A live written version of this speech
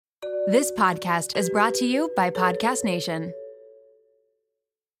This podcast is brought to you by Podcast Nation.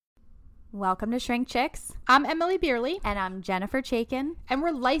 Welcome to ShrinkChicks. I'm Emmalee Beerley. And I'm Jennifer Chaikin. And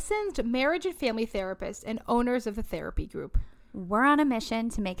we're licensed marriage and family therapists and owners of the therapy group. We're on a mission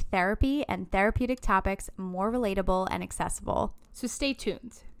to make therapy and therapeutic topics more relatable and accessible. So stay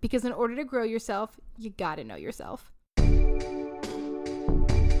tuned, because in order to grow yourself, you gotta know yourself.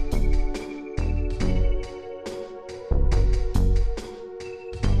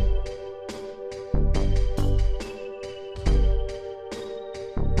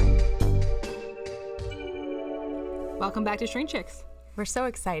 Welcome back to ShrinkChicks. We're so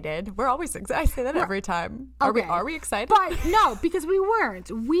excited. We're always excited. I say that every time. Are we excited? But no, because we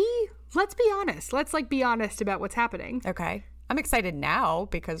weren't. Let's be honest. Let's be honest about what's happening. Okay. I'm excited now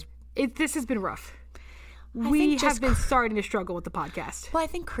because this has been rough. We have been starting to struggle with the podcast. Well, I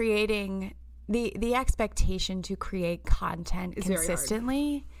think creating the expectation to create content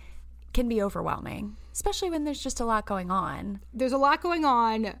consistently can be overwhelming, especially when there's just a lot going on. There's a lot going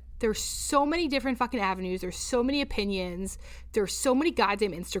on. There's so many different fucking avenues. There's so many opinions. There's so many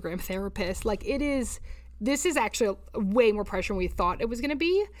goddamn Instagram therapists. This is actually way more pressure than we thought it was going to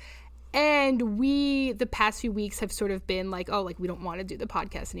be. And the past few weeks have sort of been we don't want to do the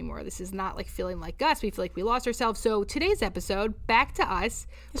podcast anymore. This is not feeling like us. We feel like we lost ourselves. So today's episode, back to us.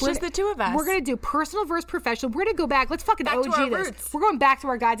 It's just the two of us. We're going to do personal versus professional. We're going to go back. Let's fucking OG this. Roots. We're going back to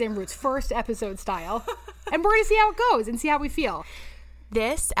our goddamn roots, first episode style. And we're going to see how it goes and see how we feel.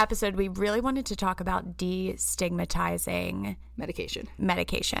 This episode, we really wanted to talk about destigmatizing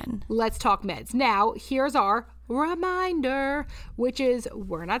medication. Let's talk meds. Now, here's our reminder, which is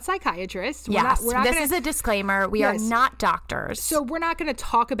we're not psychiatrists. This is a disclaimer. We are not doctors. So we're not going to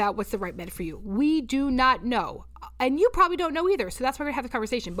talk about what's the right med for you. We do not know. And you probably don't know either. So that's why we're going to have the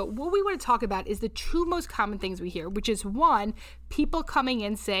conversation. But what we want to talk about is the two most common things we hear, which is one, people coming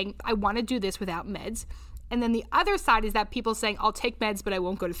in saying, I want to do this without meds. And then the other side is that people saying, I'll take meds, but I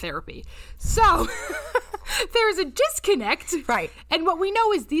won't go to therapy. So there's a disconnect. Right. And what we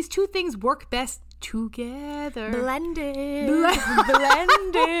know is these two things work best together. Blended. I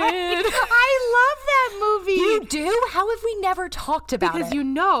love that movie. You do? How have we never talked about it?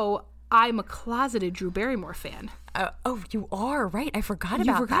 Because I'm a closeted Drew Barrymore fan. You are, right. I forgot about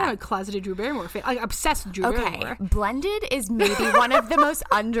that. You forgot I'm a closeted Drew Barrymore fan. I'm obsessed with Drew Barrymore. Blended is maybe one of the most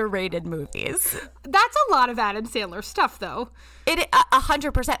underrated movies. That's a lot of Adam Sandler stuff, though.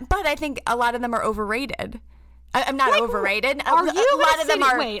 100%. But I think a lot of them are overrated. I'm not overrated. A lot of them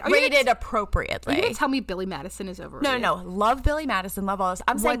are rated appropriately. Are you going to tell me Billy Madison is overrated? No. Love Billy Madison. Love all this.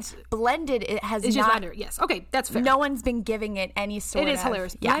 I'm saying Blended, it's just under. Yes. Okay, that's fair. No one's been giving it any sort of... It is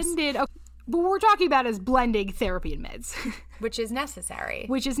hilarious. Yes. Blended. Okay. But what we're talking about is blending therapy and meds. Which is necessary.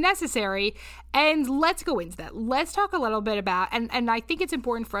 And let's go into that. Let's talk a little bit about, and I think it's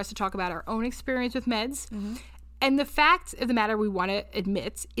important for us to talk about our own experience with meds. Mm-hmm. And the fact of the matter we want to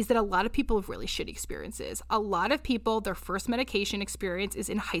admit is that a lot of people have really shitty experiences. A lot of people, their first medication experience is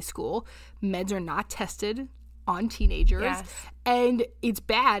in high school. Meds are not tested on teenagers. Yes. And it's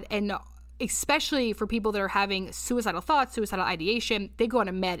bad. And especially for people that are having suicidal thoughts, suicidal ideation, they go on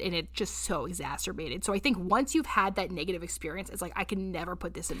a med and it's just so exacerbated. So I think once you've had that negative experience, it's I can never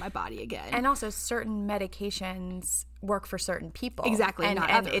put this in my body again. And also certain medications work for certain people. Exactly.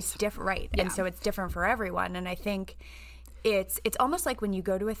 And it's different, right? Yeah. And so it's different for everyone. And I think it's almost like when you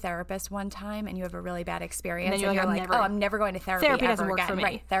go to a therapist one time and you have a really bad experience and you're like, I'm never going to therapy doesn't work again. For me.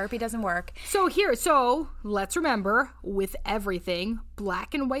 Right. Therapy doesn't work. So let's remember, with everything,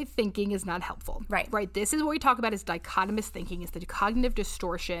 black and white thinking is not helpful. Right. This is what we talk about is dichotomous thinking, is the cognitive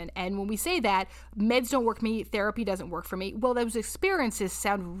distortion. And when we say that meds don't work for me, therapy doesn't work for me, well, those experiences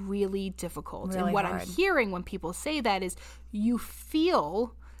sound really difficult. Really and what hard. I'm hearing when people say that is you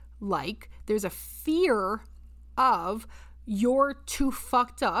feel like there's a fear of you're too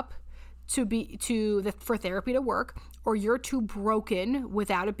fucked up for therapy to work, or you're too broken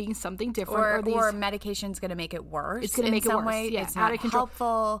without it being something different, or medication's going to make it worse. It's going to make it worse. Way. Yeah, it's not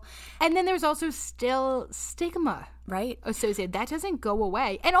helpful. And then there's also still stigma, right, associated. That doesn't go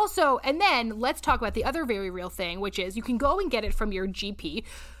away. And then let's talk about the other very real thing, which is you can go and get it from your GP.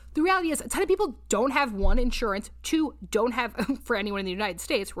 The reality is a ton of people don't have, one, insurance, two, don't have, for anyone in the United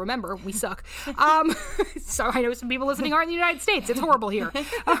States, remember, we suck. So I know some people listening aren't in the United States. It's horrible here.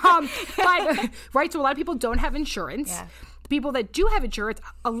 Right, so a lot of people don't have insurance. Yeah. The people that do have insurance,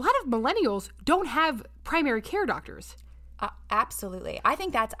 a lot of millennials don't have primary care doctors. Absolutely. I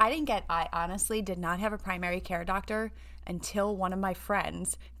think I honestly did not have a primary care doctor until one of my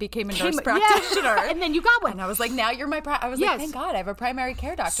friends became a nurse practitioner. And then you got one. And I was like, now you're my I was like, thank God, I have a primary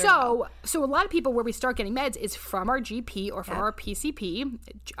care doctor now. So a lot of people where we start getting meds is from our GP or from our PCP.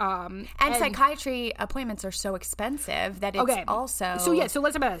 And psychiatry appointments are so expensive that it's also... So let's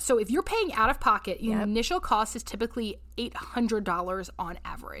talk about it. So if you're paying out of pocket, your initial cost is typically $800 on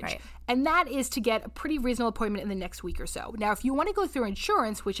average. Right. And that is to get a pretty reasonable appointment in the next week or so. Now, if you want to go through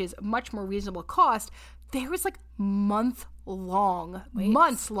insurance, which is much more reasonable cost, there is like months-long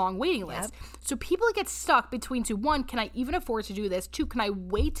waiting list. So people get stuck between two. One, can I even afford to do this? Two, can I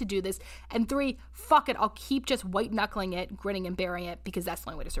wait to do this? And three, fuck it, I'll keep just white-knuckling it, grinning and bearing it, because that's the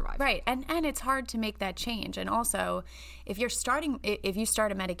only way to survive. Right, and it's hard to make that change. And also, if you start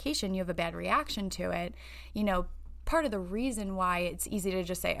a medication, you have a bad reaction to it, part of the reason why it's easy to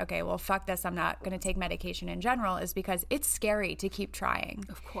just say, okay, well, fuck this, I'm not going to take medication in general, is because it's scary to keep trying.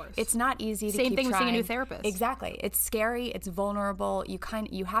 Of course. It's not easy to keep trying. Same thing with seeing a new therapist. Exactly. It's scary. It's vulnerable.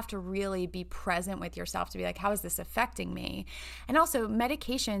 You have to really be present with yourself to be like, how is this affecting me? And also,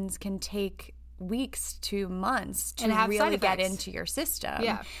 medications can take weeks to months to really get into your system.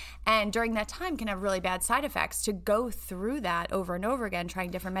 Yeah. And during that time can have really bad side effects. To go through that over and over again, trying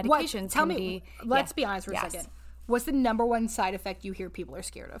different medications Let's be honest for a second. What's the number one side effect you hear people are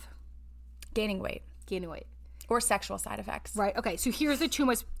scared of? Gaining weight. Or sexual side effects. Right. Okay. So here's the two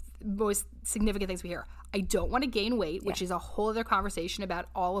most significant things we hear. I don't want to gain weight, which is a whole other conversation about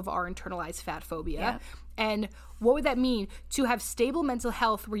all of our internalized fat phobia. Yeah. And what would that mean? To have stable mental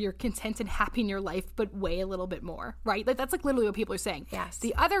health where you're content and happy in your life, but weigh a little bit more, right? Like that's like literally what people are saying. Yes.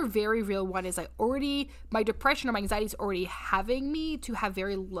 The other very real one is my depression or my anxiety is already having me to have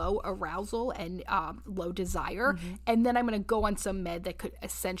very low arousal and low desire. Mm-hmm. And then I'm going to go on some med that could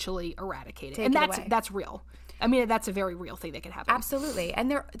essentially eradicate it. That's real. I mean, that's a very real thing that can happen. Absolutely.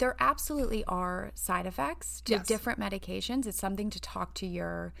 And there absolutely are side effects to different medications. It's something to talk to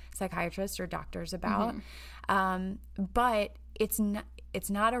your psychiatrist or doctors about. Mm-hmm. But it's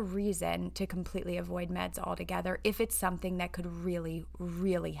not a reason to completely avoid meds altogether if it's something that could really,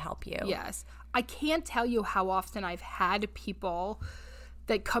 really help you. Yes. I can't tell you how often I've had people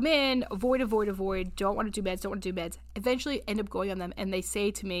that come in, avoid, don't want to do meds, eventually end up going on them, and they say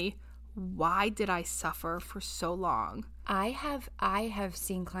to me, why did I suffer for so long? I have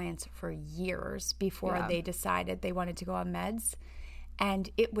seen clients for years before they decided they wanted to go on meds, and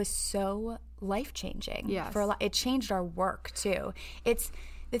it was so life-changing. Yes. It changed our work too.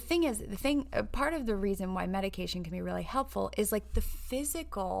 Part of the reason why medication can be really helpful is like the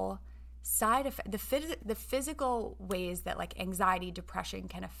physical side effect, the physical ways that like anxiety, depression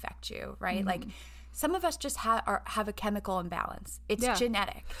can affect you, right? Mm-hmm. Like some of us just have a chemical imbalance. It's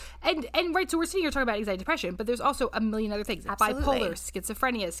genetic. And right, so we're sitting here talking about anxiety, depression, but there's also a million other things. Absolutely. Bipolar,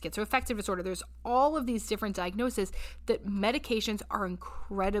 schizophrenia, schizoaffective disorder. There's all of these different diagnoses that medications are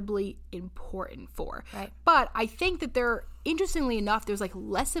incredibly important for. Right. But I think that interestingly enough, there's like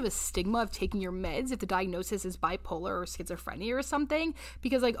less of a stigma of taking your meds if the diagnosis is bipolar or schizophrenia or something,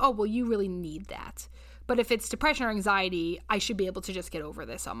 because like, oh, well, you really need that. But if it's depression or anxiety, I should be able to just get over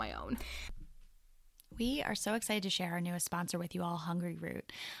this on my own. We are so excited to share our newest sponsor with you all, Hungry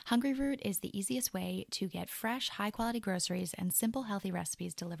Root. Hungry Root is the easiest way to get fresh, high-quality groceries and simple, healthy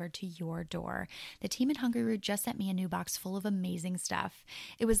recipes delivered to your door. The team at Hungry Root just sent me a new box full of amazing stuff.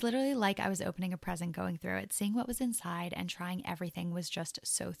 It was literally like I was opening a present going through it. Seeing what was inside and trying everything was just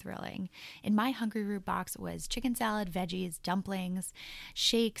so thrilling. In my Hungry Root box was chicken salad, veggies, dumplings,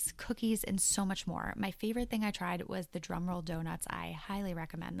 shakes, cookies, and so much more. My favorite thing I tried was the drumroll donuts. I highly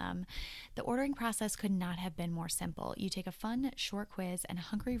recommend them. The ordering process could not have been more simple. You take a fun, short quiz, and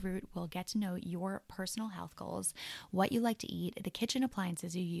Hungry Root will get to know your personal health goals, what you like to eat, the kitchen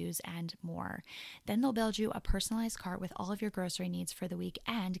appliances you use, and more. Then they'll build you a personalized cart with all of your grocery needs for the week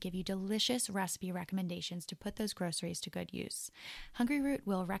and give you delicious recipe recommendations to put those groceries to good use. Hungry Root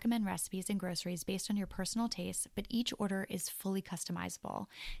will recommend recipes and groceries based on your personal tastes, but each order is fully customizable.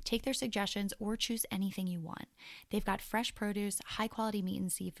 Take their suggestions or choose anything you want. They've got fresh produce, high-quality meat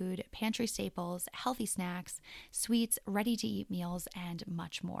and seafood, pantry staples, healthy snacks, sweets, ready-to-eat meals, and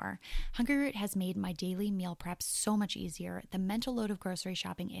much more. Hungry Root has made my daily meal prep so much easier. The mental load of grocery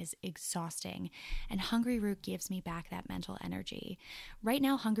shopping is exhausting, and Hungry Root gives me back that mental energy. Right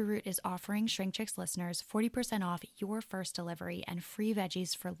now, Hungry Root is offering ShrinkChicks listeners 40% off your first delivery and free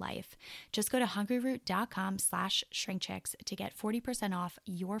veggies for life. Just go to hungryroot.com/shrinkchicks to get 40% off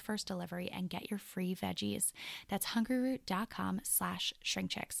your first delivery and get your free veggies. That's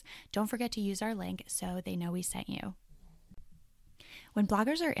hungryroot.com/shrinkchicks. Don't forget to use our link so they know we sent you. When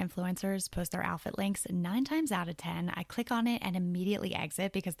bloggers or influencers post their outfit links, 9 times out of 10, I click on it and immediately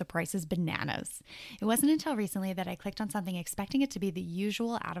exit because the price is bananas. It wasn't until recently that I clicked on something expecting it to be the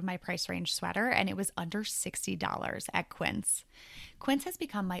usual out of my price range sweater, and it was under $60 at Quince. Quince has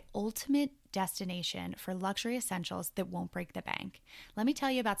become my ultimate destination for luxury essentials that won't break the bank. Let me tell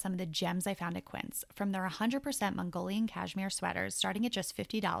you about some of the gems I found at Quince. From their 100% Mongolian cashmere sweaters starting at just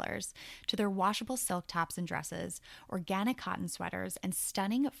 $50 to their washable silk tops and dresses, organic cotton sweaters, and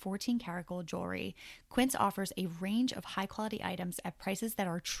stunning 14-karat gold jewelry, Quince offers a range of high-quality items at prices that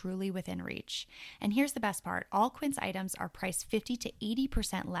are truly within reach. And here's the best part. All Quince items are priced 50 to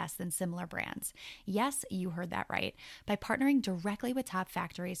 80% less than similar brands. Yes, you heard that right. By partnering directly with top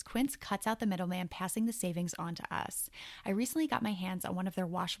factories, Quince cuts out the middleman, passing the savings on to us. I recently got my hands on one of their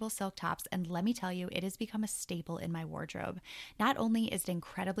washable silk tops, and let me tell you, it has become a staple in my wardrobe. Not only is it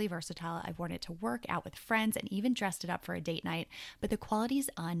incredibly versatile, I've worn it to work, out with friends, and even dressed it up for a date night, but the quality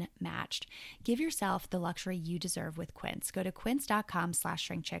is unmatched. Give yourself the luxury you deserve with Quince. Go to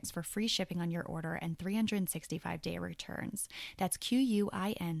quince.com/shrinkchicks for free shipping on your order and 365-day returns. That's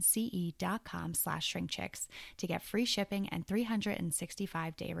QUINCE.com/shrinkchicks to get free shipping and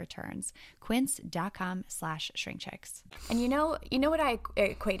 365-day returns. Quince.com/shrinkchicks. And you know what I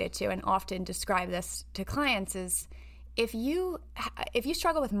equate it to and often describe this to clients is if you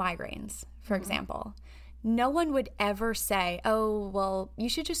struggle with migraines, for example, no one would ever say, oh, well, you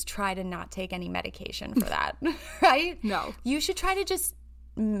should just try to not take any medication for that, right? No. You should try to just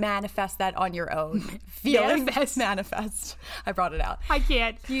manifest that on your own. Feeling manifest. I brought it out. I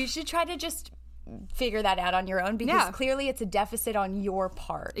can't. You should try to just figure that out on your own because clearly it's a deficit on your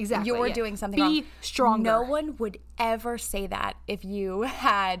part. Exactly. You're doing something wrong. Be stronger. No one would ever say that if you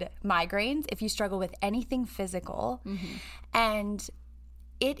had migraines, if you struggle with anything physical. And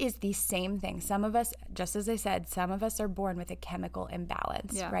it is the same thing. Some of us, just as I said, some of us are born with a chemical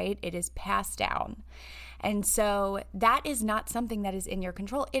imbalance, right? It is passed down. And so that is not something that is in your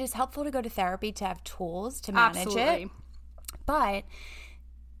control. It is helpful to go to therapy to have tools to manage it. But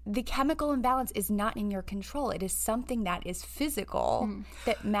the chemical imbalance is not in your control. It is something that is physical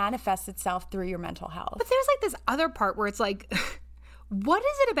that manifests itself through your mental health. But there's like this other part where it's like, what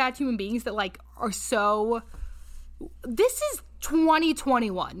is it about human beings that like are so, this is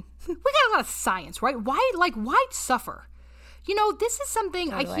 2021. We got a lot of science, right? Why suffer? You know, this is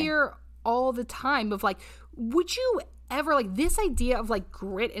something I hear all the time of like, would you ever like this idea of like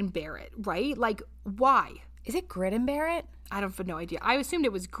grit and bear it, right? Like, why? Is it grit and bear it? I have no idea. I assumed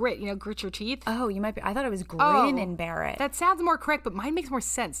it was grit, grit your teeth. Oh, you might be. I thought it was grin and bear it. That sounds more correct, but mine makes more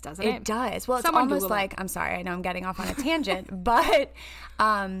sense, doesn't it? It does. Well, it's almost like, I'm sorry, I know I'm getting off on a tangent, but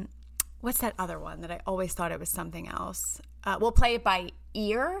what's that other one that I always thought it was something else? We'll play it by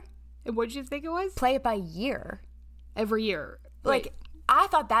ear. What did you think it was? Play it by year. Every year. Like, I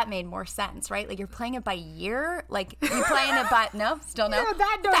thought that made more sense, right? Like, you're playing it by year? Like, you're playing it by, no? Still no? Yeah,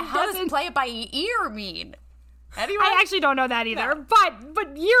 that what the hell does play it by ear mean? Anyway, I actually don't know that either,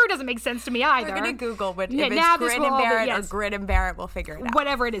 but year doesn't make sense to me either. We're gonna Google if it's grin and bear it or grit and bear it. We'll figure it out.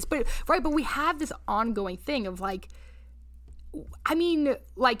 Whatever it is, but we have this ongoing thing of like, I mean,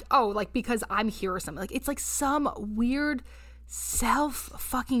 like, oh, like because I'm here or something. Like it's like some weird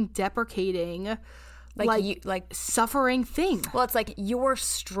self-fucking deprecating, like suffering thing. Well, it's like you're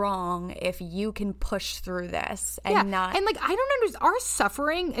strong if you can push through this and not. And like I don't understand. Our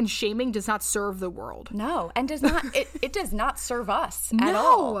suffering and shaming does not serve the world. No, and does not. it does not serve us at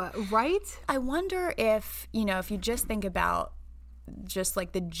all. No, right? I wonder if if you just think about just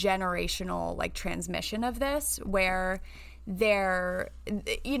like the generational like transmission of this, where there,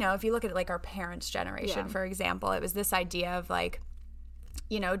 if you look at it like our parents' generation, for example, it was this idea of like,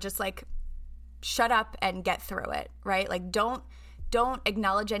 just like. Shut up and get through it, right? Like don't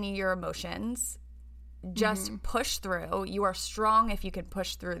acknowledge any of your emotions. Just push through. You are strong if you can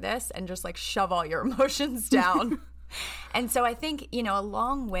push through this and just like shove all your emotions down. And so I think,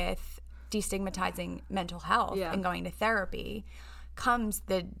 along with destigmatizing mental health and going to therapy comes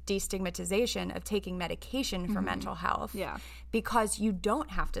the destigmatization of taking medication for mental health. Yeah. Because you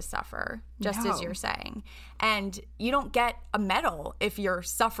don't have to suffer, just as you're saying. And you don't get a medal if you're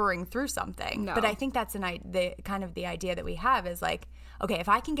suffering through something. No. But I think that's the kind of the idea that we have is like, okay, if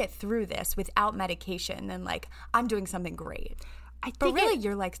I can get through this without medication, then like I'm doing something great. But really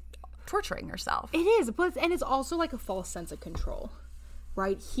you're like torturing yourself. It is, and it's also like a false sense of control,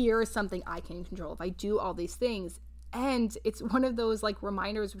 right? Here is something I can control. If I do all these things. And it's one of those like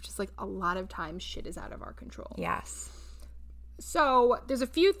reminders, which is like a lot of times shit is out of our control. Yes. So there's a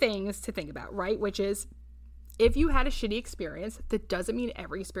few things to think about, right? Which is if you had a shitty experience, that doesn't mean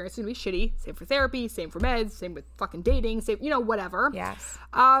every experience is going to be shitty. Same for therapy, same for meds, same with fucking dating, same, whatever. Yes.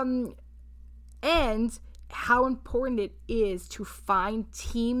 And how important it is to find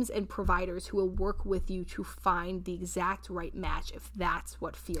teams and providers who will work with you to find the exact right match if that's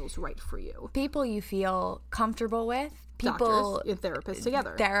what feels right for you. People you feel comfortable with. Doctors and therapists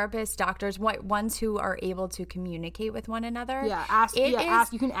together. Therapists, doctors, ones who are able to communicate with one another. Yeah,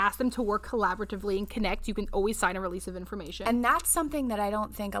 you can ask them to work collaboratively and connect. You can always sign a release of information. And that's something that I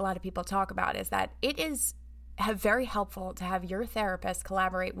don't think a lot of people talk about, is that it is very helpful to have your therapist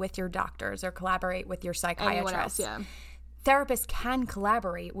collaborate with your doctors or collaborate with your psychiatrist. Anyone else, Therapists can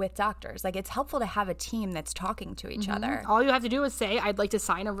collaborate with doctors. Like, it's helpful to have a team that's talking to each other. All you have to do is say, I'd like to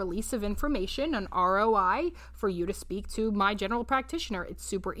sign a release of information, an ROI, for you to speak to my general practitioner. It's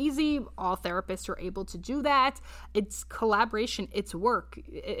super easy. All therapists are able to do that. It's collaboration. It's work.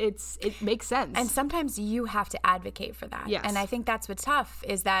 It makes sense. And sometimes you have to advocate for that. Yes. And I think that's what's tough,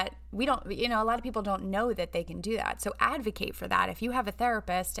 is that we don't, a lot of people don't know that they can do that. So advocate for that. If you have a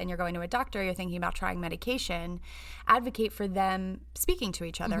therapist and you're going to a doctor, you're thinking about trying medication, advocate for them speaking to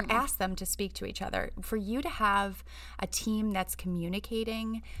each other. Ask them to speak to each other. For you to have a team that's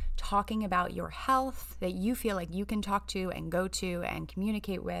communicating, talking about your health, that you feel like you can talk to and go to and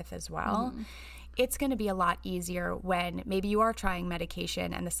communicate with as well, it's going to be a lot easier when maybe you are trying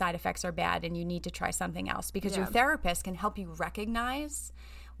medication and the side effects are bad and you need to try something else, because your therapist can help you recognize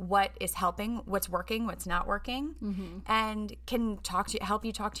what is helping, what's working, what's not working, and can help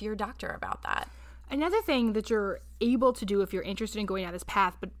you talk to your doctor about that. Another thing that you're able to do if you're interested in going down this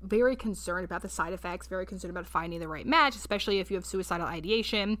path, but very concerned about the side effects, very concerned about finding the right match, especially if you have suicidal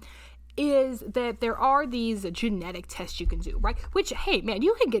ideation, is that there are these genetic tests you can do, right? Which, hey, man,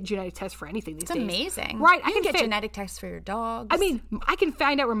 you can get genetic tests for anything these days. It's amazing. Right. You can get genetic tests for your dogs. I mean, I can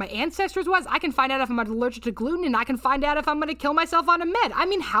find out where my ancestors was. I can find out if I'm allergic to gluten, and I can find out if I'm going to kill myself on a med. I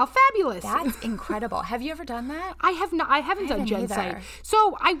mean, how fabulous. That's incredible. Have you ever done that? I have not. I haven't done GenSight.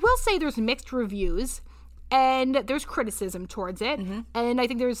 So I will say there's mixed reviews. And there's criticism towards it. And I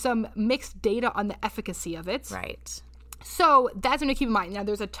think there's some mixed data on the efficacy of it. Right. So that's something to keep in mind. Now,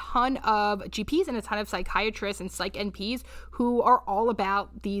 there's a ton of GPs and a ton of psychiatrists and psych NPs who are all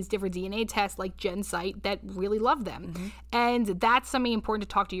about these different DNA tests like GenSight that really love them. And that's something important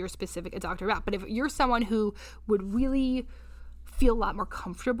to talk to your specific doctor about. But if you're someone who would really feel a lot more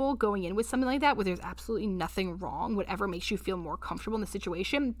comfortable going in with something like that, where there's absolutely nothing wrong, whatever makes you feel more comfortable in the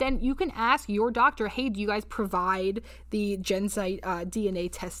situation, then you can ask your doctor, hey, do you guys provide the GenSight DNA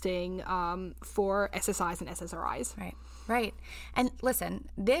testing for SSIs and SSRIs? Right. And listen,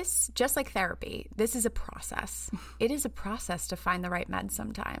 this, just like therapy, this is a process. It is a process to find the right med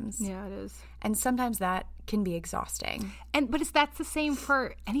sometimes. Yeah, it is. And sometimes that can be exhausting. But that's the same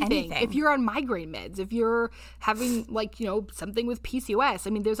for anything. If you're on migraine meds, if you're having something with PCOS, I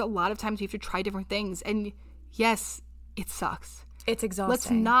mean, there's a lot of times you have to try different things. And yes, it sucks. It's exhausting.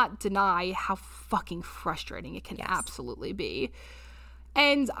 Let's not deny how fucking frustrating it can absolutely be.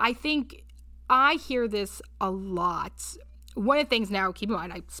 And I think I hear this a lot. One of the things now, keep in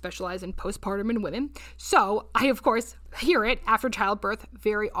mind, I specialize in postpartum in women. So I, of course, hear it after childbirth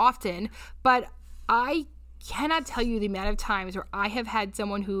very often. But I cannot tell you the amount of times where I have had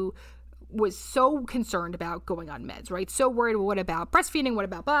someone who was so concerned about going on meds, right? So worried, what about breastfeeding? What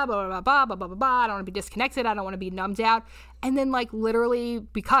about blah, blah, blah, blah, blah, blah, blah, blah. I don't want to be disconnected. I don't want to be numbed out. And then literally,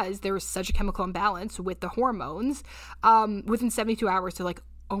 because there was such a chemical imbalance with the hormones, within 72 hours, they're like,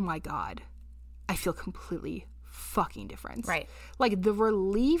 oh my God, I feel completely fucking different. Right. The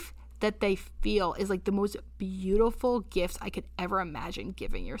relief that they feel is the most beautiful gifts I could ever imagine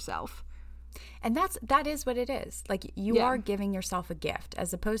giving yourself. And that is what it is. You are giving yourself a gift,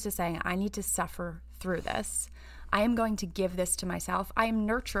 as opposed to saying, I need to suffer through this. I am going to give this to myself. I am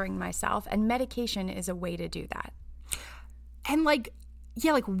nurturing myself, and medication is a way to do that. And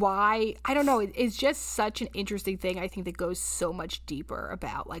why? I don't know. It's just such an interesting thing, I think, that goes so much deeper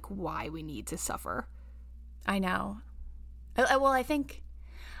about why we need to suffer. I know. Well, I think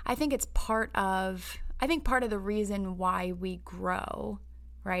it's part of the reason why we grow,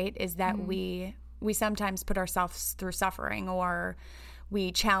 right, is that we sometimes put ourselves through suffering, or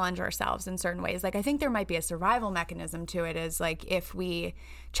we challenge ourselves in certain ways. I think there might be a survival mechanism to it, is if we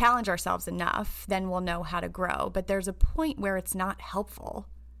challenge ourselves enough, then we'll know how to grow. But there's a point where it's not helpful,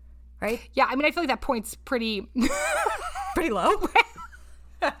 right? Yeah, I mean, I feel like that point's pretty low.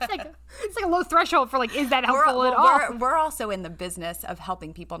 It's a low threshold for is that helpful at all? We're also in the business of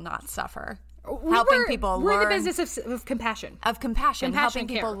helping people not suffer. We're in the business of compassion. Helping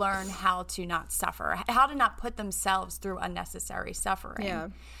people learn how to not suffer, how to not put themselves through unnecessary suffering. Yeah.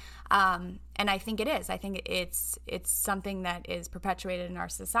 And I think it is. I think it's something that is perpetuated in our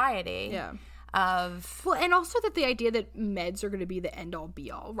society. Yeah. Well, and also that the idea that meds are going to be the end all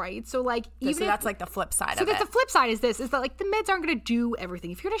be all, right? So like, even so that's like the flip side of it. So that's the flip side is that like the meds aren't going to do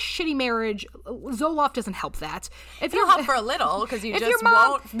everything. If you're in a shitty marriage, Zoloft doesn't help that. It'll help for a little because you just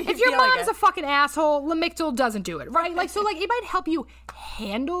won't. If your mom is a fucking asshole, Lamictal doesn't do it, right? Like, so like it might help you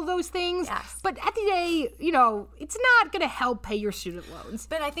handle those things, yes. But at the day, it's not going to help pay your student loans.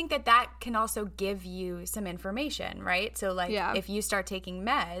 But I think that can also give you some information, right? So like, if you start taking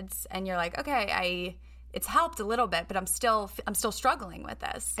meds and you're like, okay, it's helped a little bit, but I'm still struggling with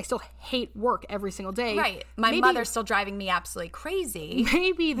this. I still hate work every single day. Right. My mother's still driving me absolutely crazy.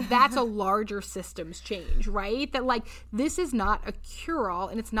 Maybe that's a larger systems change, right? That like, this is not a cure-all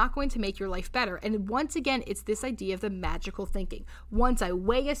and it's not going to make your life better. And once again, it's this idea of the magical thinking. Once I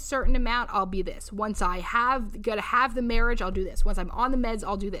weigh a certain amount, I'll be this. Once I gotta have the marriage, I'll do this. Once I'm on the meds,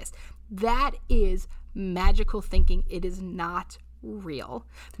 I'll do this. That is magical thinking. It is not real.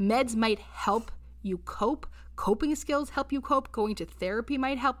 Meds might help you cope. Coping skills help you cope. Going to therapy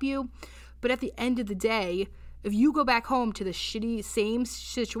might help you. But at the end of the day, if you go back home to the shitty same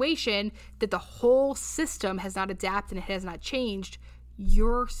situation that the whole system has not adapted and it has not changed,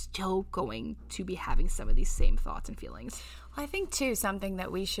 you're still going to be having some of these same thoughts and feelings. Well, I think too, something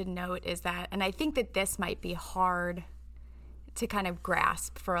that we should note is that, and I think that this might be hard to kind of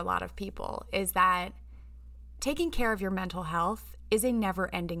grasp for a lot of people, is that taking care of your mental health is a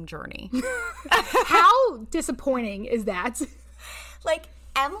never-ending journey. How disappointing is that? Like,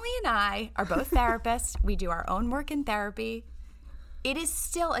 Emmalee and I are both therapists. We do our own work in therapy. It is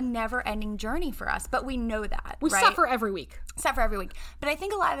still a never-ending journey for us, but we know that, We right? suffer every week. But I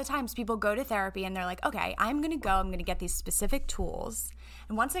think a lot of the times people go to therapy and they're like, okay, I'm going to get these specific tools.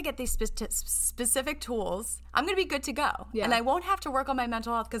 And once I get these specific tools, I'm going to be good to go. Yeah. And I won't have to work on my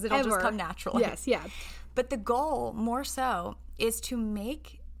mental health because it'll just come naturally. Yes, yeah. But the goal, more so, is to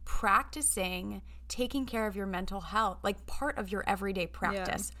make practicing taking care of your mental health like part of your everyday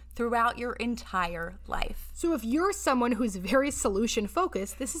practice throughout your entire life. So if you're someone who's very solution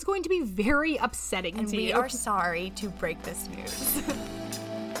focused, this is going to be very upsetting to you. And we are sorry to break this news.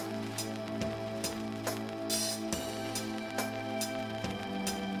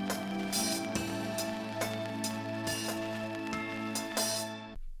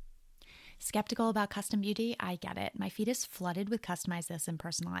 Skeptical about custom beauty? I get it. My feed is flooded with customize this and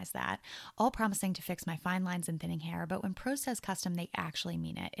personalize that, all promising to fix my fine lines and thinning hair, but when Prose says custom, they actually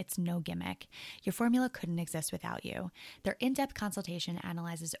mean it. It's no gimmick. Your formula couldn't exist without you. Their in-depth consultation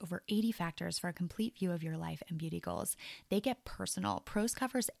analyzes over 80 factors for a complete view of your life and beauty goals. They get personal. Prose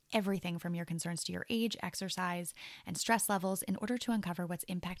covers everything from your concerns to your age, exercise, and stress levels in order to uncover what's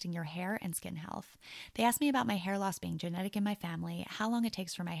impacting your hair and skin health. They asked me about my hair loss being genetic in my family, how long it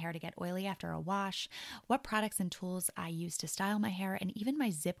takes for my hair to get oily after a wash, what products and tools I use to style my hair, and even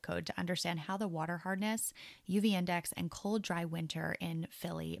my zip code to understand how the water hardness, UV index, and cold, dry winter in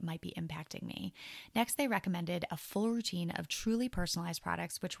Philly might be impacting me. Next, they recommended a full routine of truly personalized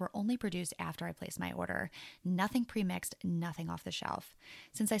products, which were only produced after I placed my order. Nothing pre-mixed, nothing off the shelf.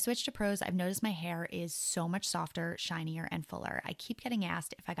 Since I switched to Prose, I've noticed my hair is so much softer, shinier, and fuller. I keep getting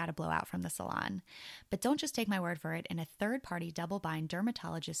asked if I got a blowout from the salon. But don't just take my word for it. In a third-party, double-blind,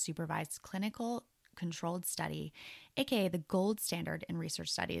 dermatologist-supervised clinical controlled study, aka the gold standard in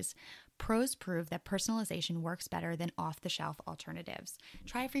research studies, Prose prove that personalization works better than off-the-shelf alternatives.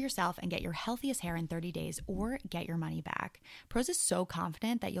 Try it for yourself and get your healthiest hair in 30 days or get your money back. Prose is so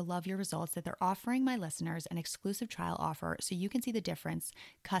confident that you'll love your results that they're offering my listeners an exclusive trial offer so you can see the difference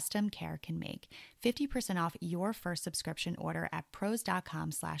custom care can make. 50% off your first subscription order at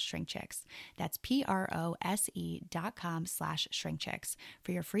prose.com/shrinkchicks. That's prose.com/shrinkchicks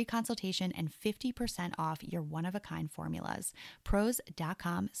for your free consultation and 50% off your one-of-a-kind formulas.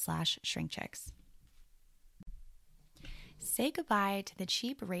 prose.com/shrinkchicks. Say goodbye to the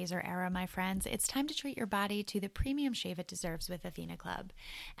cheap razor era, my friends. It's time to treat your body to the premium shave it deserves with Athena Club.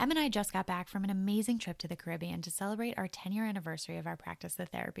 Em and I just got back from an amazing trip to the Caribbean to celebrate our 10-year anniversary of our Practice the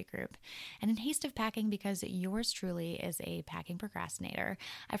Therapy group. And in haste of packing, because yours truly is a packing procrastinator,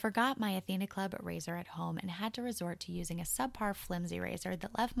 I forgot my Athena Club razor at home and had to resort to using a subpar flimsy razor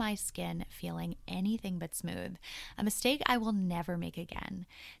that left my skin feeling anything but smooth. A mistake I will never make again.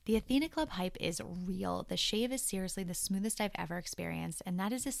 The Athena Club hype is real. The shave is seriously the smoothest smoothest I've ever experienced, and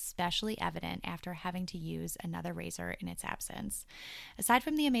that is especially evident after having to use another razor in its absence. Aside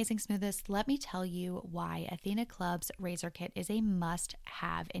from the amazing smoothness, let me tell you why Athena Club's razor kit is a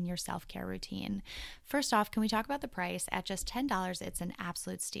must-have in your self-care routine. First off, can we talk about the price? At just $10, it's an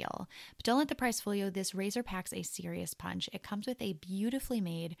absolute steal. But don't let the price fool you. This razor packs a serious punch. It comes with a beautifully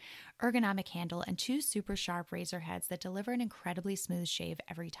made ergonomic handle and 2 super sharp razor heads that deliver an incredibly smooth shave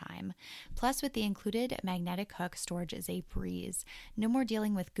every time. Plus, with the included magnetic hook, storage is a breeze. No more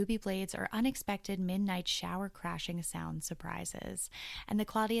dealing with goopy blades or unexpected midnight shower crashing sound surprises. And the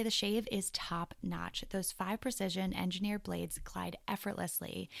quality of the shave is top notch. Those 5 precision engineered blades glide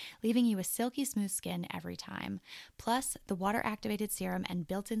effortlessly, leaving you with silky smooth skin every time. Plus, the water activated serum and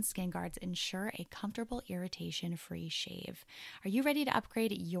built-in skin guards ensure a comfortable, irritation-free shave. Are you ready to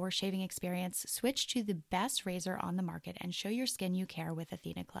upgrade your shaving experience? Switch to the best razor on the market and show your skin you care with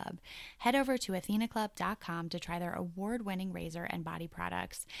Athena Club. Head over to athenaclub.com to try their award-winning razor and body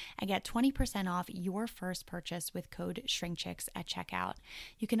products and get 20% off your first purchase with code ShrinkChicks at checkout.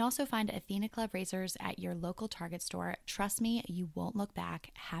 You can also find Athena Club razors at your local Target store. Trust me, you won't look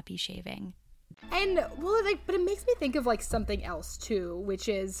back. Happy shaving. And but it makes me think of like something else too, which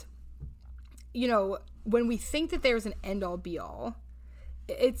is, you know, when we think that there's an end all be all,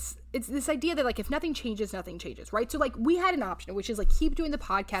 it's this idea that like if nothing changes, right? So like we had an option, which is like keep doing the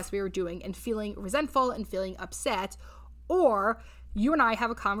podcast we were doing and feeling resentful and feeling upset, or you and I have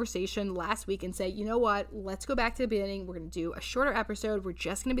a conversation last week and say, you know what, let's go back to the beginning. We're going to do a shorter episode. We're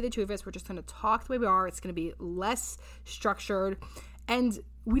just going to be the two of us. We're just going to talk the way we are. It's going to be less structured. And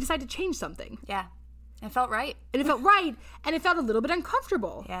we decided to change something. Yeah. It felt right. And it felt right. And it felt a little bit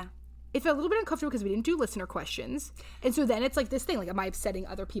uncomfortable. Yeah. It felt a little bit uncomfortable because we didn't do listener questions. And so then it's like this thing, like, am I upsetting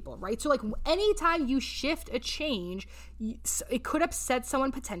other people, right? So like anytime you shift a change, it could upset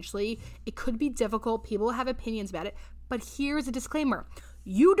someone potentially. It could be difficult. People have opinions about it. But here's a disclaimer.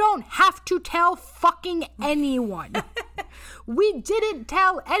 You don't have to tell fucking anyone. We didn't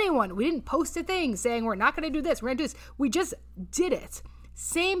tell anyone. We didn't post a thing saying we're not going to do this. We're going to do this. We just did it.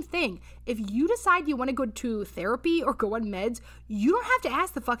 Same thing. If you decide you want to go to therapy or go on meds, you don't have to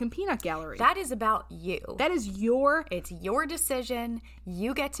ask the fucking peanut gallery. That is about you. That is it's your decision.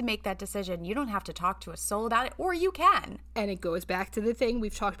 You get to make that decision. You don't have to talk to a soul about it, or you can. And it goes back to the thing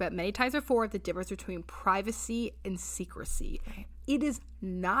we've talked about many times before, the difference between privacy and secrecy. Right. It is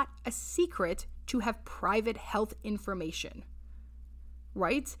not a secret to have private health information.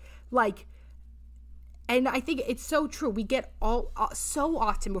 Right? Like, and I think it's so true. We get so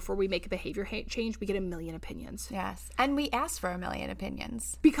often before we make a behavior change, we get a million opinions. Yes. And we ask for a million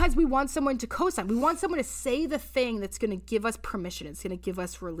opinions. Because we want someone to co-sign. We want someone to say the thing that's going to give us permission. It's going to give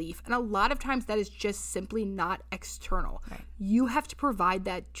us relief. And a lot of times that is just simply not external. Right. You have to provide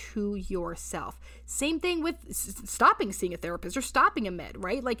that to yourself. Same thing with stopping seeing a therapist or stopping a med,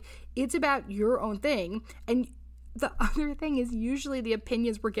 right? Like, it's about your own thing. And the other thing is usually the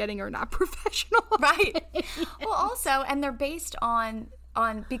opinions we're getting are not professional. Right. Well, also, and they're based on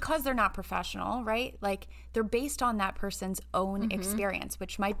because they're not professional, right? Like, they're based on that person's own experience,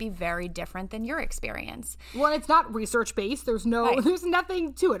 which might be very different than your experience. Well, it's not research-based. There's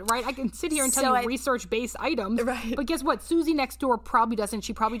nothing to it, right? I can sit here and tell you research-based items, right? But guess what? Susie next door probably doesn't.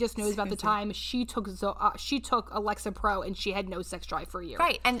 She probably just knows about the time she took Alexa Pro and she had no sex drive for a year.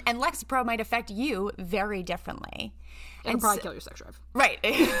 Right. And Alexa Pro might affect you very differently. And probably kill your sex drive. Right.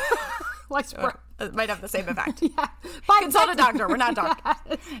 Alexa Pro. It might have the same effect. Yeah. Consult a doctor. We're not doctors.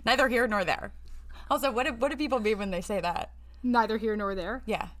 Yes. Neither here nor there. Also, what do people mean when they say that? Neither here nor there?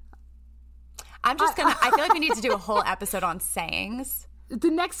 Yeah. I'm just going to... I feel like we need to do a whole episode on sayings. The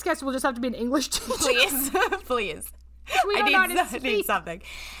next guest will just have to be an English teacher. Please. Please. I need something.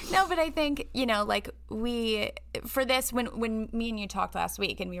 No, but I think, you know, like for this, when me and you talked last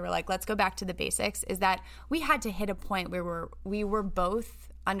week and we were like, let's go back to the basics, is that we had to hit a point where we were both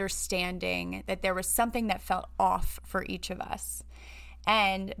understanding that there was something that felt off for each of us.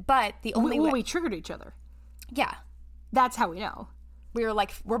 But the only way... we triggered each other. Yeah. That's how we know. We were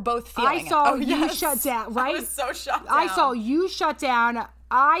like, we're both feeling it. I saw you shut down, right? I was so shut down. I saw you shut down.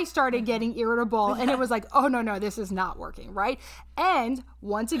 I started getting irritable, and it was like, oh, no, this is not working, right? And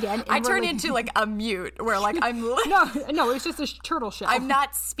once again... I turned into like a mute where like I'm... No, it was just a turtle shell. I'm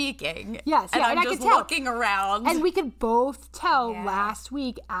not speaking. Yes, and I'm just looking around. And we could both tell last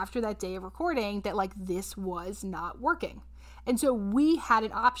week after that day of recording that like this was not working. And so we had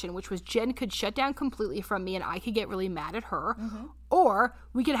an option, which was Jen could shut down completely from me and I could get really mad at her. Or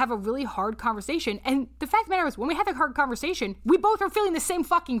we could have a really hard conversation. And the fact of the matter is, when we had the hard conversation, we both are feeling the same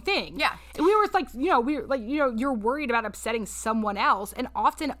fucking thing. Yeah. And we were like, you're worried about upsetting someone else. And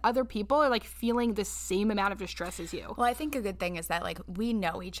often other people are like feeling the same amount of distress as you. Well, I think a good thing is that like we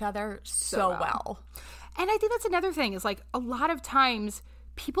know each other so well. And I think that's another thing is like a lot of times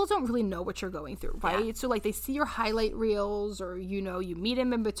people don't really know what you're going through, right? Yeah. So like they see your highlight reels or, you meet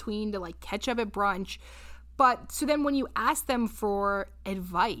them in between to like catch up at brunch. But so then when you ask them for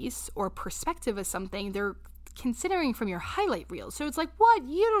advice or perspective of something, they're considering from your highlight reel. So it's like, what?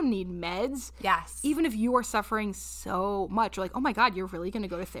 You don't need meds. Yes. Even if you are suffering so much, you're like, oh my God, you're really going to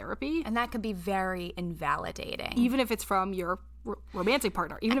go to therapy? And that could be very invalidating. Even if it's from your romantic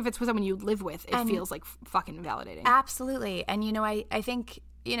partner, even if it's with someone you live with, it feels like fucking invalidating. Absolutely. And, I think,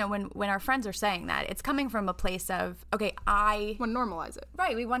 when our friends are saying that, it's coming from a place of, okay, I want to normalize it.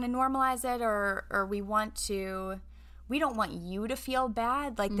 Right. We want to normalize it or we don't want you to feel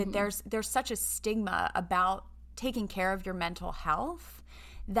bad. Like that there's such a stigma about taking care of your mental health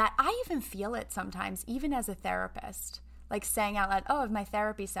that I even feel it sometimes, even as a therapist. Like saying out loud, oh, of my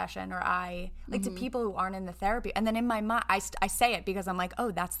therapy session, or to people who aren't in the therapy. And then in my mind, I say it because I'm like,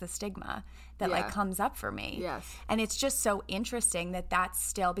 oh, that's the stigma that like comes up for me. Yes. And it's just so interesting that that's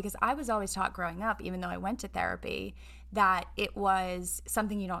still, because I was always taught growing up, even though I went to therapy, that it was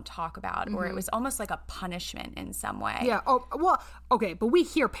something you don't talk about, or it was almost like a punishment in some way. Yeah. Oh, well, okay. But we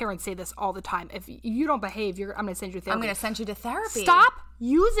hear parents say this all the time. If you don't behave, I'm going to send you to therapy. I'm going to send you to therapy. Stop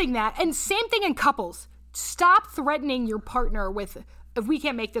using that. And same thing in couples. Stop threatening your partner with, if we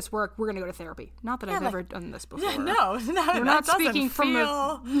can't make this work, we're going to go to therapy. Not that I've ever done this before. No, we're not speaking from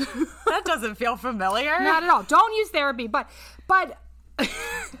that doesn't feel familiar. Not at all. Don't use therapy, but I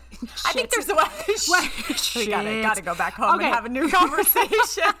think there's a way. We gotta go back home and have a new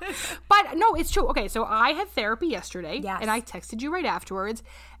conversation. But no, it's true. Okay, so I had therapy yesterday, yes. and I texted you right afterwards.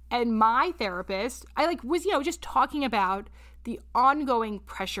 And my therapist, I was just talking about the ongoing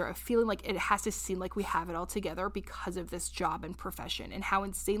pressure of feeling like it has to seem like we have it all together because of this job and profession, and how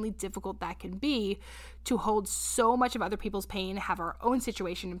insanely difficult that can be to hold so much of other people's pain, have our own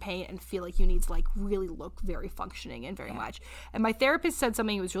situation in pain, and feel like you need to really look very functioning and very much. And my therapist said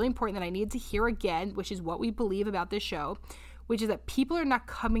something that was really important that I needed to hear again, which is what we believe about this show, which is that people are not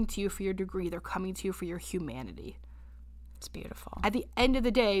coming to you for your degree, they're coming to you for your humanity. It's beautiful. At the end of the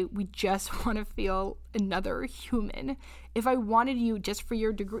day, we just want to feel another human. If I wanted you just for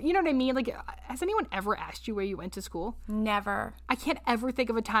your degree, you know what I mean? Has anyone ever asked you where you went to school? Never. I can't ever think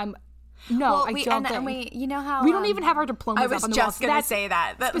of a time. No, I don't think. And we, you know how we don't even have our diplomas up on the wall. I was just going to say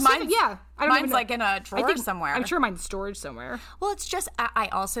that. Mine's like in a drawer somewhere. I'm sure mine's storage somewhere. Well, it's just, I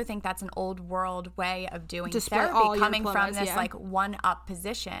also think that's an old world way of doing Display therapy, coming from this one-up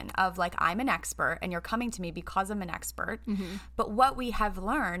position of I'm an expert and you're coming to me because I'm an expert. Mm-hmm. But what we have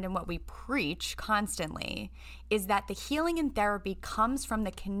learned and what we preach constantly is that the healing in therapy comes from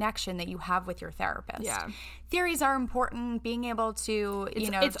the connection that you have with your therapist. Yeah. Theories are important, being able to,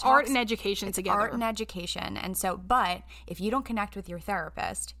 it's art and education together. Art and education. And so, but if you don't connect with your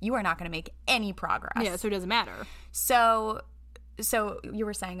therapist, you are not going to make any progress. Yeah, so it doesn't matter. So you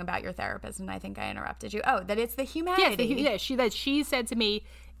were saying about your therapist, and I think I interrupted you. Oh, that it's the humanity. She said to me,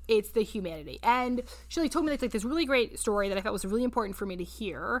 it's the humanity. And she told me this really great story that I felt was really important for me to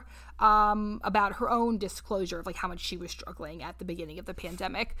hear about her own disclosure of how much she was struggling at the beginning of the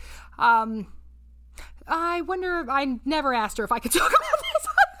pandemic. I wonder, I never asked her if I could talk about this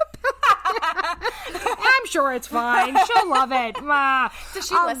on the podcast. I'm sure it's fine. She'll love it. Does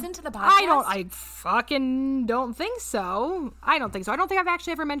she listen to the podcast? I fucking don't think so. I don't think I've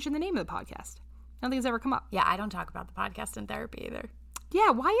actually ever mentioned the name of the podcast. I don't think it's ever come up. Yeah, I don't talk about the podcast in therapy either.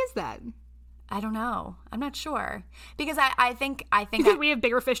 Yeah, why is that? I don't know. I'm not sure. Because I think we have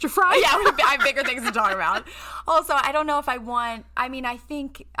bigger fish to fry? Yeah, I have bigger things to talk about. Also, I don't know if I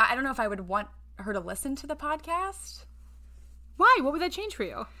don't know if I would want her to listen to the podcast. Why? What would that change for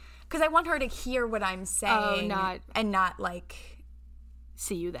you? Because I want her to hear what I'm saying and not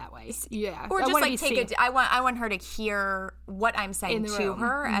see you that way. Yeah. Or just I want her to hear what I'm saying to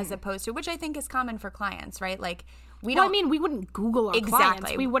her as opposed to, which I think is common for clients, right? We wouldn't Google our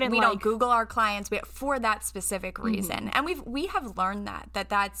clients. We don't Google our clients for that specific reason. Mm-hmm. And we have learned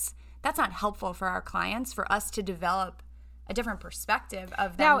that's not helpful for our clients, for us to develop a different perspective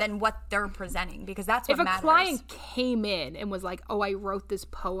of them than what they're presenting, because that's what matters. If a client came in and was like, oh, I wrote this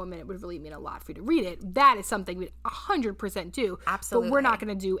poem and it would really mean a lot for you to read it, that is something we'd 100% do. Absolutely. But we're not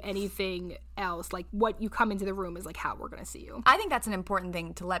going to do anything else. Like, what you come into the room is like how we're going to see you. I think that's an important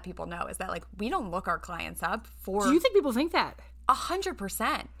thing to let people know, is that like we don't look our clients up for... Do you think people think that?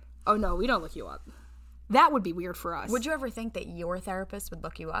 100%. Oh, no, we don't look you up. That would be weird for us. Would you ever think that your therapist would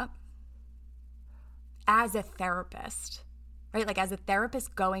look you up? As a therapist, right? Like as a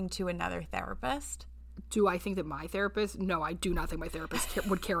therapist going to another therapist? Do I think that my therapist? No, I do not think my therapist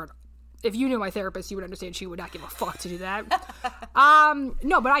would care. If you knew my therapist, you would understand she would not give a fuck to do that.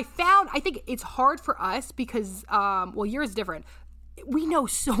 No, but I think it's hard for us because, well, yours is different. We know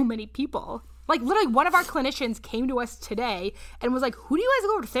so many people. Like, literally, one of our clinicians came to us today and was like, who do you guys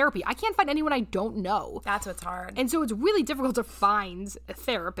go to therapy? I can't find anyone I don't know. That's what's hard. And so it's really difficult to find a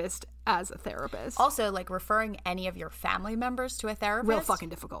therapist as a therapist. Also, like, referring any of your family members to a therapist. Real fucking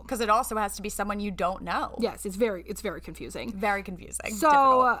difficult. Because it also has to be someone you don't know. Yes, it's very confusing. Very confusing.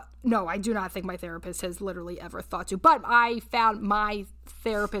 So, no, I do not think my therapist has literally ever thought to. But I found my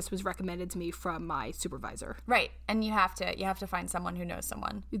therapist was recommended to me from my supervisor. Right. And you have to find someone who knows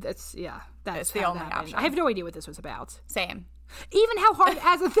someone. That's the only option. I have no idea what this was about. Same. Even how hard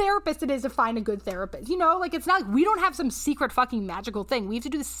as a therapist it is to find a good therapist. You know, like, it's not like we don't have some secret fucking magical thing. We have to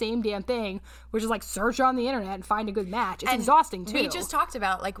do the same damn thing, which is like search on the internet and find a good match. It's exhausting too. We just talked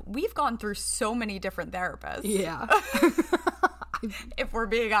about, like, we've gone through so many different therapists. Yeah. If we're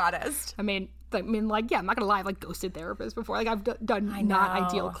being honest. I mean, like, yeah, I'm not gonna lie, I've like ghosted therapists before. Like, I've done not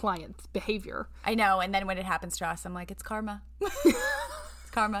ideal client behavior. I know, and then when it happens to us, I'm like, it's karma.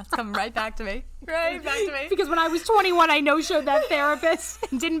 Karma. It's coming right back to me. Right back to me. Because when I was 21, I no-showed that therapist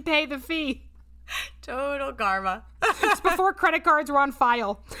and didn't pay the fee. Total karma. It's before credit cards were on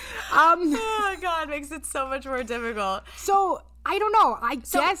file. Oh, God, makes it so much more difficult. So, I don't know. I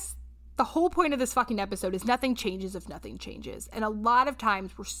guess the whole point of this fucking episode is nothing changes if nothing changes. And a lot of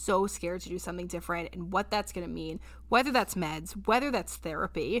times we're so scared to do something different and what that's going to mean, whether that's meds, whether that's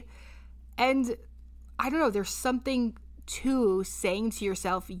therapy. And I don't know, there's something to saying to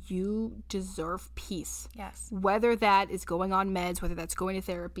yourself, you deserve peace. Yes. Whether that is going on meds, whether that's going to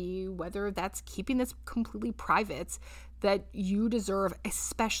therapy, whether that's keeping this completely private, that you deserve,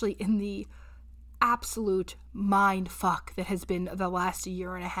 especially in the absolute mind fuck that has been the last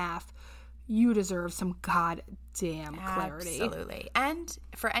year and a half, you deserve some goddamn clarity. Absolutely. And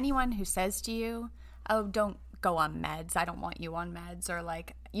for anyone who says to you, oh, don't go on meds, I don't want you on meds, or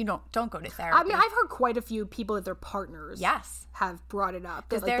like, you don't go to therapy. I mean, I've heard quite a few people that their partners have brought it up.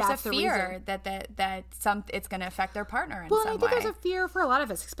 Because there's a fear that it's going to affect their partner in some way. Well, I think there's a fear for a lot of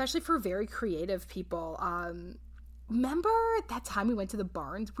us, especially for very creative people. Remember that time we went to the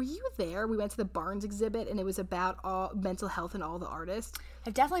Barnes? Were you there? We went to the Barnes exhibit and it was about all mental health and all the artists.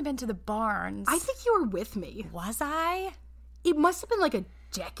 I've definitely been to the Barnes. I think you were with me. Was I? It must have been like a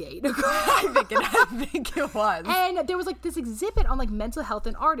decade ago. I think it was. And there was like this exhibit on like mental health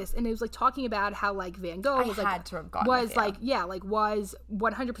and artists, and it was like talking about how like Van Gogh was had to have gone was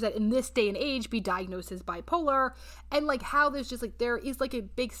 100% in this day and age be diagnosed as bipolar, and like how there's just like there is like a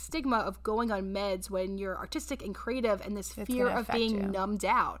big stigma of going on meds when you're artistic and creative, and this fear of being numbed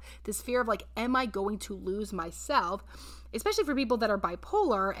out, this fear of like, am I going to lose myself? Especially for people that are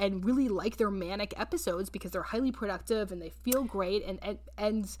bipolar and really like their manic episodes because they're highly productive and they feel great,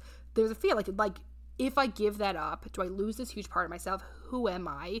 and there's a fear like if I give that up, do I lose this huge part of myself? Who am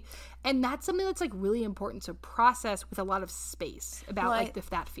I? And that's something that's like really important to process with a lot of space about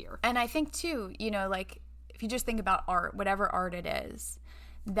that fear. And I think too, you know, like if you just think about art, whatever art it is,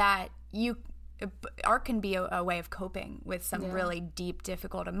 that art can be a way of coping with some really deep,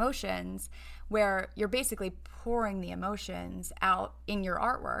 difficult emotions, where you're basically pouring the emotions out in your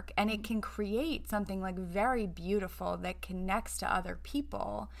artwork, and it can create something like very beautiful that connects to other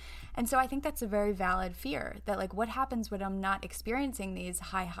people. And so I think that's a very valid fear, that like, what happens when I'm not experiencing these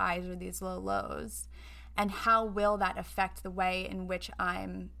high highs or these low lows, and how will that affect the way in which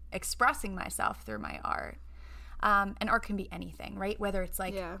I'm expressing myself through my art? And art can be anything, right? Whether it's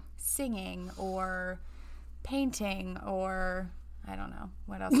like singing or painting or I don't know.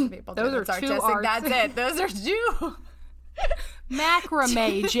 What else do people do? Those are two arts. That's it. Those are two.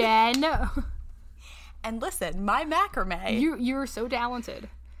 Macrame, Jen. And listen, my macrame. You're so talented.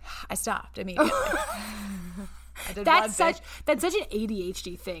 I stopped immediately. That's such an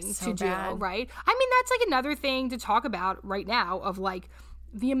ADHD thing to do, right? I mean, that's like another thing to talk about right now of like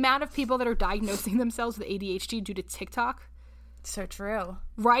the amount of people that are diagnosing themselves with ADHD due to TikTok. So true.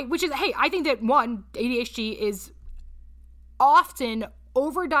 Right? Which is, hey, I think that one, ADHD is often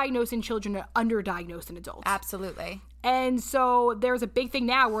overdiagnosed in children and underdiagnosed in adults. Absolutely. And so there's a big thing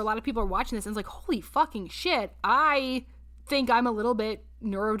now where a lot of people are watching this and it's like, holy fucking shit, I think I'm a little bit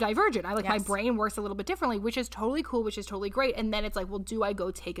neurodivergent. My brain works a little bit differently, which is totally cool, which is totally great. And then it's like, well, do I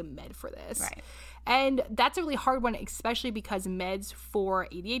go take a med for this? Right. And that's a really hard one, especially because meds for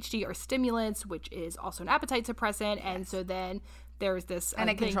ADHD are stimulants, which is also an appetite suppressant. Yes. And so then there's this... And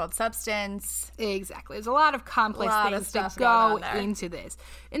a controlled substance. Exactly. There's a lot of complex things that go into this.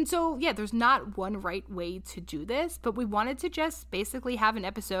 And so, yeah, there's not one right way to do this, but we wanted to just basically have an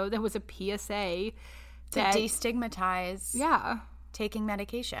episode that was a PSA to destigmatize taking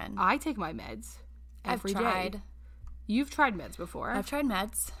medication. I take my meds every day. You've tried meds before. I've tried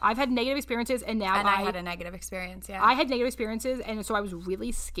meds. I've had negative experiences, and now I had a negative experience, yeah. I had negative experiences, and so I was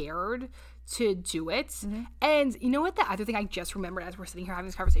really scared to do it. Mm-hmm. And you know what? The other thing I just remembered as we're sitting here having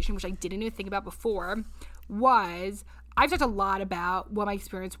this conversation, which I didn't even think about before, was I've talked a lot about what my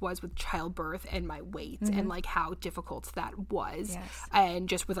experience was with childbirth and my weight and like how difficult that was, and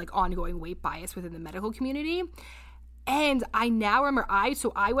just with like ongoing weight bias within the medical community. And I now remember, I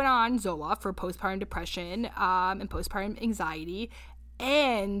went on Zoloft for postpartum depression and postpartum anxiety.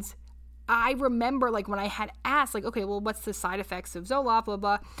 And I remember like when I had asked like, okay, well, what's the side effects of Zoloft, blah,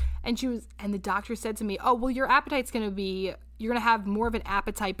 blah. And the doctor said to me, oh, well, your appetite's going to be, you're going to have more of an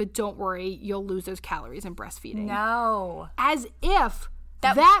appetite, but don't worry, you'll lose those calories in breastfeeding. No. As if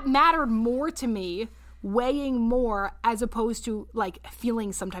that mattered more to me, weighing more, as opposed to like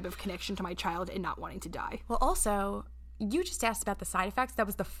feeling some type of connection to my child and not wanting to die. Well, also, you just asked about the side effects. That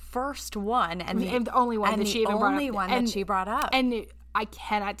was the first one, and the only one that she even brought up. The only one that she brought up. And I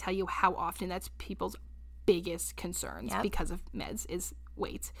cannot tell you how often that's people's biggest concerns because of meds is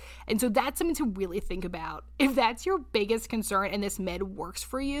weight. And so that's something to really think about. If that's your biggest concern and this med works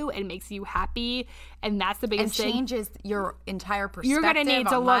for you and makes you happy, and that's the biggest thing, changes your entire perspective you're gonna need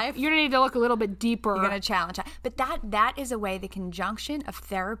to look. You're gonna need to look a little bit deeper. You're gonna challenge that. But that is a way the conjunction of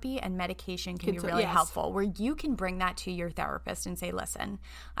therapy and medication can be really helpful, where you can bring that to your therapist and say, listen,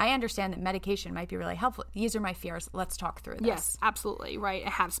 I understand that medication might be really helpful. These are my fears. Let's talk through this. Yes, absolutely. Right.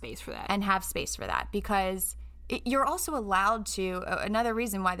 And have space for that. Because you're also allowed to, another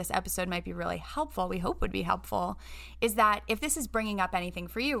reason why this episode might be really helpful, we hope would be helpful, is that if this is bringing up anything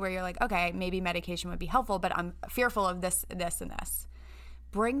for you where you're like, okay, maybe medication would be helpful, but I'm fearful of this, this, and this,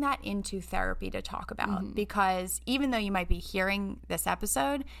 bring that into therapy to talk about, because even though you might be hearing this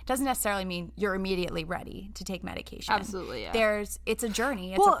episode, doesn't necessarily mean you're immediately ready to take medication. Absolutely, yeah. It's a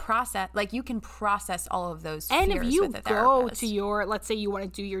journey. It's a process. Like, you can process all of those fears with a therapist. And if you go to let's say you want to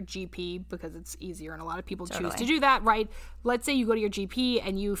do your GP because it's easier and a lot of people choose to do that, right? Let's say you go to your GP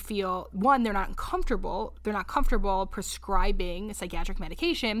and you feel, one, they're not comfortable prescribing psychiatric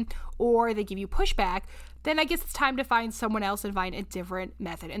medication, or they give you pushback, then I guess it's time to find someone else and find a different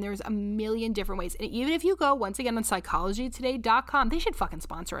method. And there's a million different ways. And even if you go, once again, on psychologytoday.com, they should fucking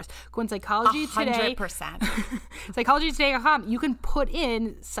sponsor us. Go on Psychology Today. 100%. Psychologytoday.com, you can put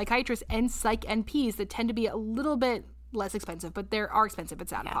in psychiatrists and psych NPs that tend to be a little bit less expensive, but they are expensive.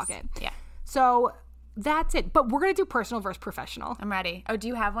 It's out of pocket. Yeah. So that's it. But we're going to do personal versus professional. I'm ready. Oh, do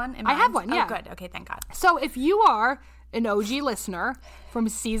you have one? I have one, yeah. Oh, good. Okay, thank God. So if you are an OG listener from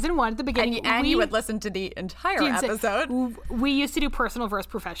season 1 at the beginning, and you would listen to the entire episode, we used to do personal versus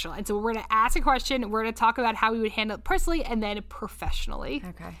professional. And so we're going to ask a question, we're going to talk about how we would handle it personally and then professionally.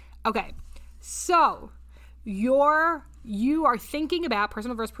 Okay. So you are thinking about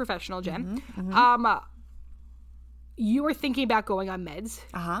personal versus professional, Jen. You are thinking about going on meds.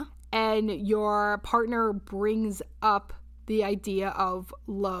 And your partner brings up the idea of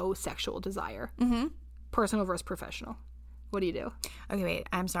low sexual desire. Personal versus professional. What do you do? Okay, wait.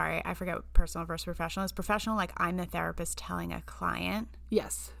 I'm sorry. I forget what personal versus professional is. Professional, like I'm the therapist telling a client.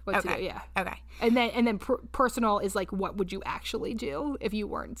 Yes. What to do, yeah. Okay. And then personal is like, what would you actually do if you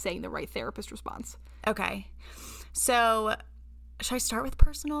weren't saying the right therapist response? Okay. So should I start with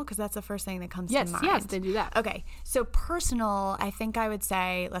personal? Because that's the first thing that comes to mind. Yes, then do that. Okay. So personal, I think I would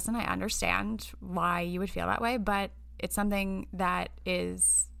say, listen, I understand why you would feel that way, but it's something that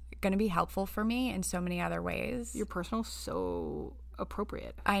is going to be helpful for me in so many other ways. Your personal's so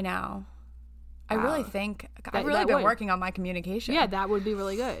appropriate. I know. I really think I've really been working on my communication. Yeah, that would be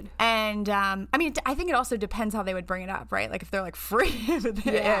really good. And I mean, I think it also depends how they would bring it up, right? Like if they're like free,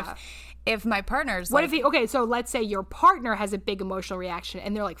 if my partner's what if okay, so let's say your partner has a big emotional reaction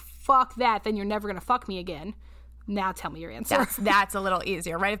and they're like, fuck that, then you're never going to fuck me again. Now tell me your answer. That's a little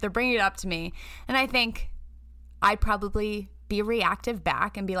easier, right? If they're bringing it up to me, and I think I'd probably be reactive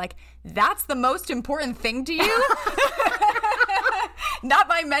back and be like, that's the most important thing to you? not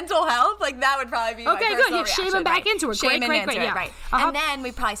my mental health. Like, that would probably be my personal good. You reaction. shame him back into it. Shame Great, it, yeah. right. And then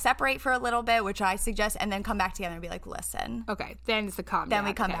we probably separate for a little bit, which I suggest, and then come back together and be like, listen. Okay, then it's the calm Then down.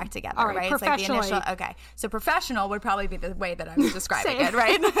 we come back together, All right? It's like the initial, so professional would probably be the way that I'm describing it,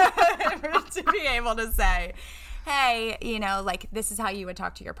 right? To be able to say, hey, like, this is how you would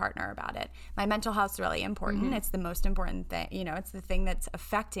talk to your partner about it. My mental health's really important. Mm-hmm. It's the most important thing. It's the thing that's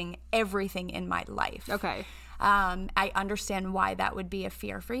affecting everything in my life. Okay. I understand why that would be a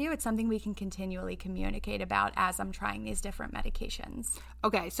fear for you. It's something we can continually communicate about as I'm trying these different medications.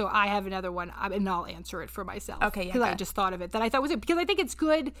 Okay, so I have another one, and I'll answer it for myself. Okay, yeah. Because I just thought of it. That I thought was it because I think it's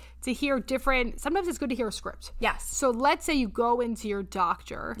good to hear different. Sometimes it's good to hear a script. Yes. So let's say you go into your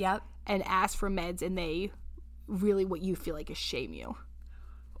doctor. Yep. And ask for meds, and they really what you feel like is shame you.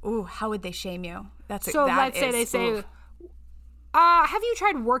 Ooh, how would they shame you? Let's say they say. Have you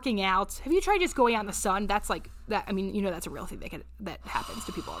tried working out? Have you tried just going out in the sun? That's like that. I mean, that's a real thing that happens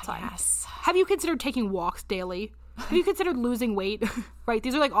to people all the time. Yes. Have you considered taking walks daily? Have you considered losing weight? Right.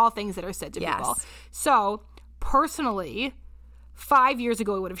 These are like all things that are said to people. So personally, 5 years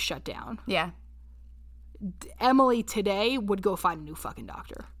ago, it would have shut down. Yeah. Emmalee today would go find a new fucking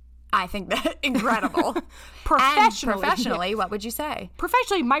doctor. I think that incredible. Professionally, what would you say?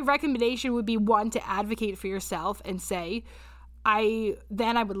 Professionally, my recommendation would be, one, to advocate for yourself and say, I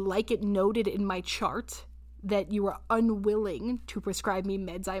would like it noted in my chart that you are unwilling to prescribe me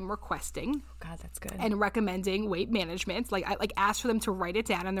meds I am requesting. God, that's good. And recommending weight management. Like, I ask for them to write it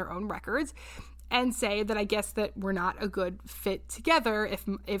down in their own records and say that I guess that we're not a good fit together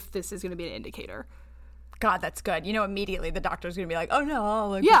if this is going to be an indicator. God, that's good. Immediately the doctor's going to be like, oh no,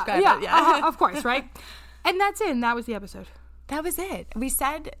 I'll prescribe it. Yeah. Of course, right? And that's it. And that was the episode. That was it. We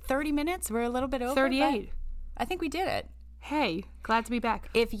said 30 minutes. We're a little bit over. 38. I think we did it. Hey, glad to be back.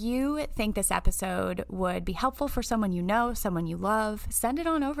 If you think this episode would be helpful for someone you know, someone you love, send it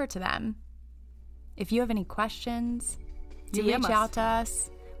on over to them. If you have any questions, reach out to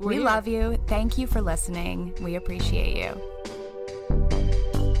us. We love you. Thank you for listening. We appreciate you.